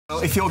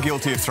If you're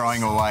guilty of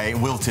throwing away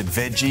wilted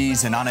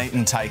veggies and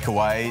uneaten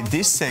takeaway,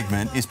 this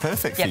segment is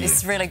perfect for you. Yeah, this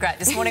is really great.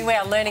 This morning we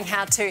are learning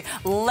how to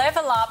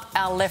level up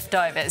our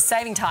leftovers,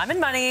 saving time and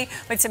money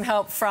with some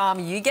help from,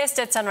 you guessed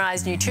it,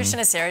 Sunrise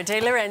nutritionist Sarah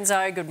D.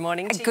 Lorenzo. Good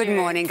morning to you. Good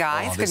morning,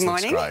 guys. This Good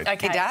morning. looks great.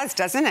 Okay. It does,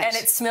 doesn't it? And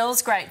it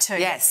smells great too.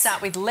 Yes. Let's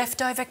start with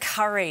leftover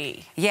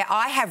curry. Yeah,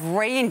 I have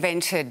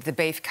reinvented the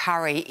beef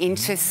curry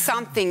into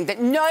something that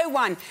no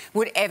one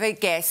would ever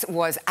guess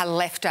was a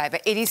leftover.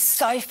 It is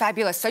so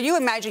fabulous. So you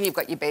imagine you've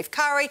got your beef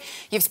curry,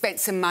 you've spent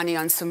some money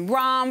on some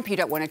rump, you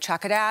don't want to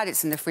chuck it out,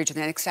 it's in the fridge the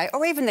next day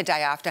or even the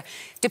day after,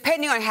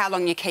 depending on how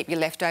long you keep your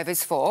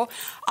leftovers for.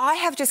 I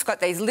have just got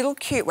these little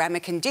cute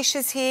ramekin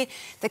dishes here.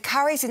 The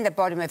curry's in the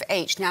bottom of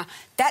each. Now,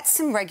 that's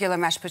some regular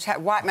mashed potato,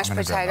 white mashed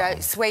potato,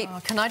 sweet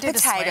can I do potato.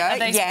 the sweet? Are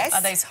these, yes.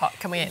 Are these hot?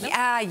 Can we eat them?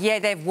 Yeah,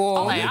 they're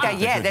warm. Oh, they are?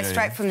 Yeah, they're Yeah.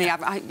 straight from the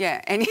oven.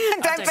 Yeah, and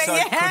don't do bang so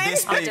your Could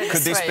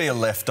hands. this be a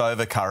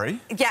leftover curry?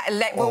 Yeah,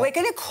 well, we're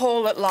going to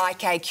call it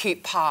like a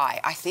cute pie,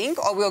 I think,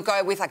 or we'll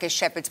go with like a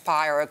shepherd's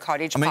pie or a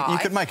cottage pie. I mean, you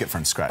could make it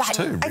from scratch But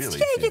too, really.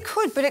 Yeah, you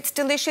could, but it's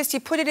delicious. You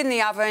put it in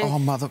the oven. Oh,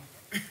 mother...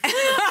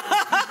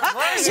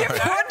 What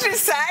did you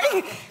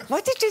say?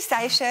 What did you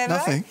say, Sherbo?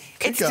 Nothing.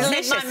 Keep It's going.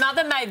 delicious. My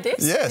mother made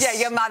this? Yes. Yeah,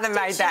 your mother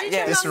made that,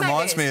 yeah. This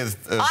reminds me of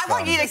I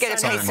want you to get a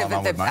something piece my of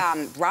mum would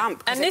make. the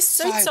rump. And this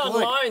suit's on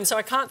loan, so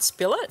I can't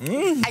spill it.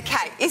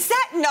 Okay, is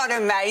that not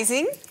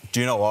amazing? Do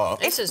you know what?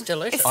 This is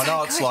delicious. I know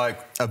so it's good.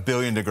 like 1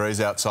 billion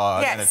degrees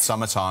outside Yes. and it's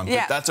summertime,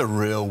 Yeah. but that's a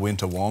real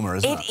winter warmer,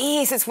 isn't it? It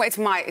is.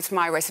 It's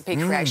my recipe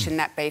creation,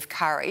 that beef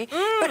curry.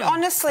 But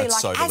honestly,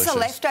 That's like so as a delicious.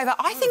 leftover,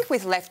 I think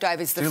with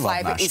leftovers the Do love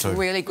flavour mash is too.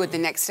 really good the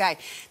next day.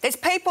 There's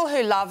people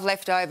who love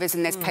leftovers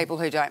and there's people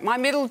who don't. My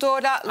middle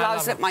daughter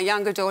loves it. My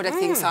younger daughter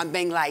thinks I'm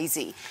being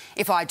lazy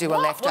if I do a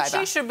leftover. Well,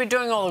 she should be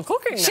doing all the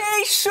cooking now.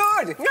 She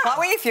should.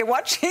 Chloe, if you're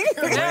watching,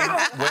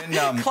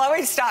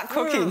 Chloe, start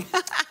cooking.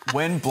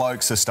 When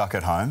blokes are stuck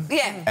at home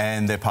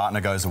and their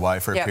partner goes away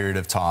for a period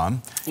of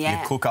time, you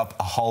cook up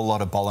a whole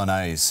lot of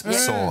bolognese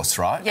sauce,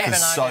 right? Yeah.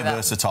 It's so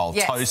versatile.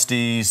 Yes.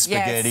 Toasties,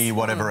 spaghetti,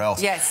 whatever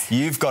else. Yes.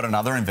 You've got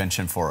another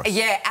invention for us.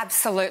 Yeah,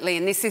 absolutely,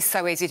 and this is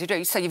so easy to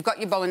do. So you've got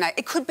your bolognese.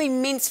 It could be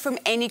minced from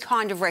any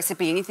kind of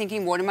recipe, and you're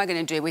thinking, what am I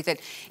going to do with it?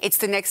 It's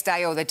the next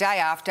day or the day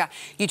after.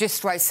 You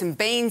just throw some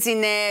beans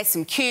in there,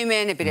 some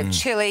cumin, a bit of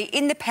chilli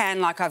in the pan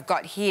like I've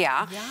got here.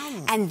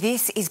 Yum. And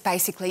this is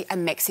basically a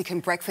Mexican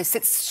breakfast.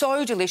 It's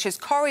so delicious.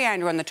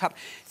 Coriander on the top.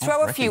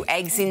 Throw a few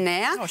eggs in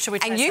there. Oh, should we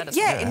and taste you, that as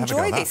well? Yeah, have a go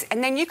enjoy at this. that.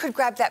 And then you could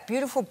grab that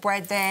beautiful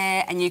bread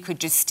there and you could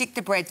just stick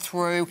the bread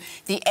through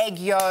the egg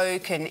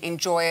yolk and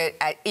enjoy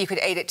it. You could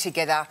eat it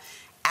together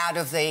out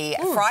of the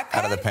fry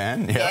pan. Out of the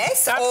pan, yeah.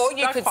 Yes, or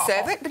you could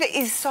serve it, but it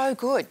is so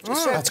good.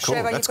 That's cool.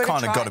 That's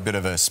kind of got a bit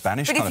of a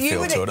Spanish kind of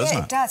feel to it, doesn't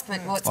it? It does, but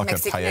it's Like a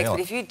Mexican mix. paella. But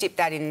if you dip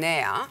that in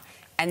there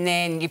and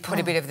then you put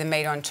a bit of the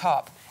meat on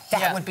top,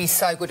 that would be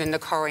so good in the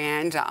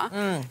coriander.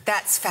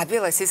 That's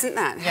fabulous, isn't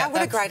that? Yeah,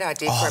 What a great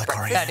idea for a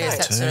breakfast. That is,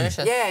 that's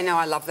delicious. Yeah, no,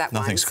 I love that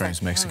one. Nothing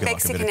screams Mexican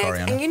like a bit of eggs.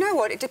 coriander. And you know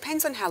what? It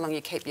depends on how long you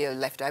keep your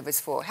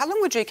leftovers for. How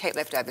long would you keep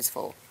leftovers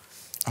for?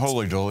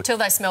 Holy dolly. Till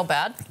they smell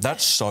bad.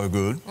 That's so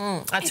good.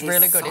 That's It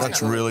really is good, so isn't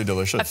That's it? really A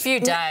delicious. few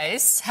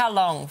days. How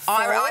long?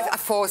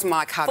 Four's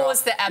my cut-off.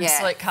 Four's the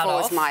absolute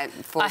cut-off.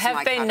 Four's I have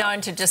my been cut-off.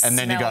 known to just And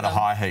then you smell go to them.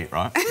 high heat,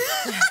 right?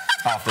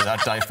 After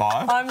that, day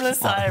 5. I'm the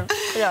same.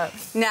 Yeah.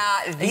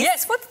 Now,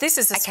 Yes, this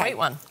is a sweet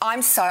one.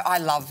 I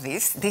love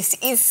this. This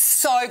is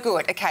so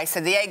good. Okay,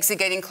 so the eggs are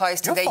getting close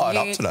to You're fired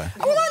up today.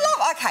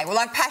 Well,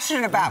 I'm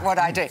passionate about what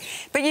I do.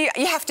 But you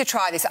have to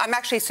try this. I'm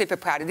actually super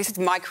proud of this. It's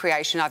my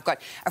creation. I've got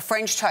a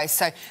French toast.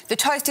 So the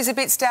toast is a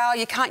bit stale.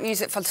 You can't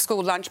use it for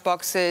school lunch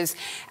boxes.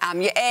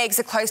 Your eggs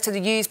are close to the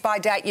use-by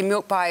date. Your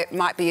milk-by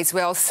might be as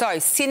well. So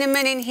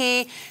cinnamon in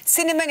here.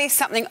 Cinnamon is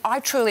something I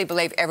truly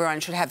believe everyone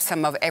should have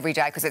some of every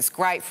day because it's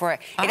great for it.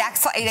 It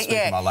acts like...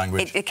 Speaking my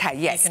language. Okay,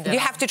 yes. You can do You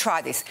that. have to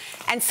try this.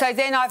 And so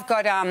then I've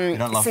got... You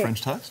don't love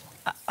French toast?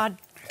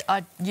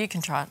 You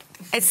can try it.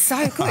 It's so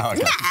good. Oh,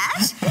 okay.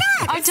 Nat,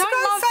 I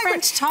don't love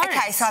French toast.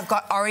 Okay, so I've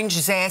got orange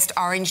zest,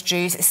 orange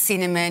juice,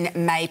 cinnamon,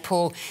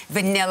 maple,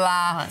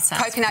 vanilla,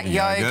 sounds coconut good.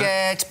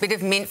 yogurt, bit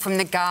of mint from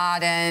the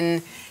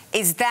garden.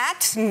 Is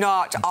that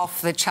not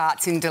off the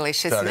charts in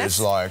deliciousness? That is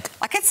like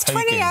it's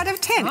 20 peaking. out of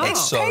 10. Oh.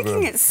 It's So peaking.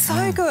 good. It's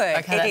so good.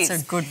 Okay, It that's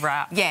is. a good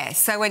wrap. Yeah,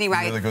 so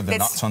anyway... really good. The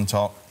nuts on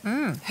top.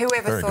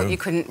 Whoever Very thought good. you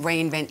couldn't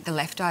reinvent the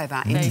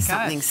leftover you into go.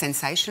 something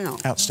sensational?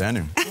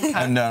 Outstanding.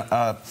 And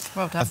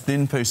Well done. a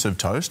thin piece of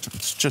toast.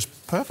 It's just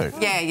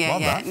perfect. Yeah,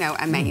 Love that. No,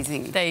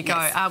 amazing. There you go.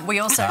 Yes. We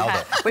also Nailed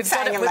have... it. We've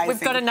Saying got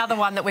amazing. another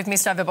one that we've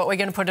missed over, but we're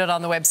going to put it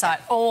on the website.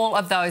 All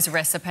of those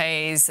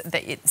recipes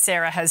that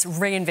Sarah has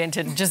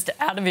reinvented just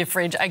out of your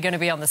fridge are going to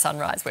be on the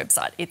Sunrise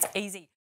website. It's easy.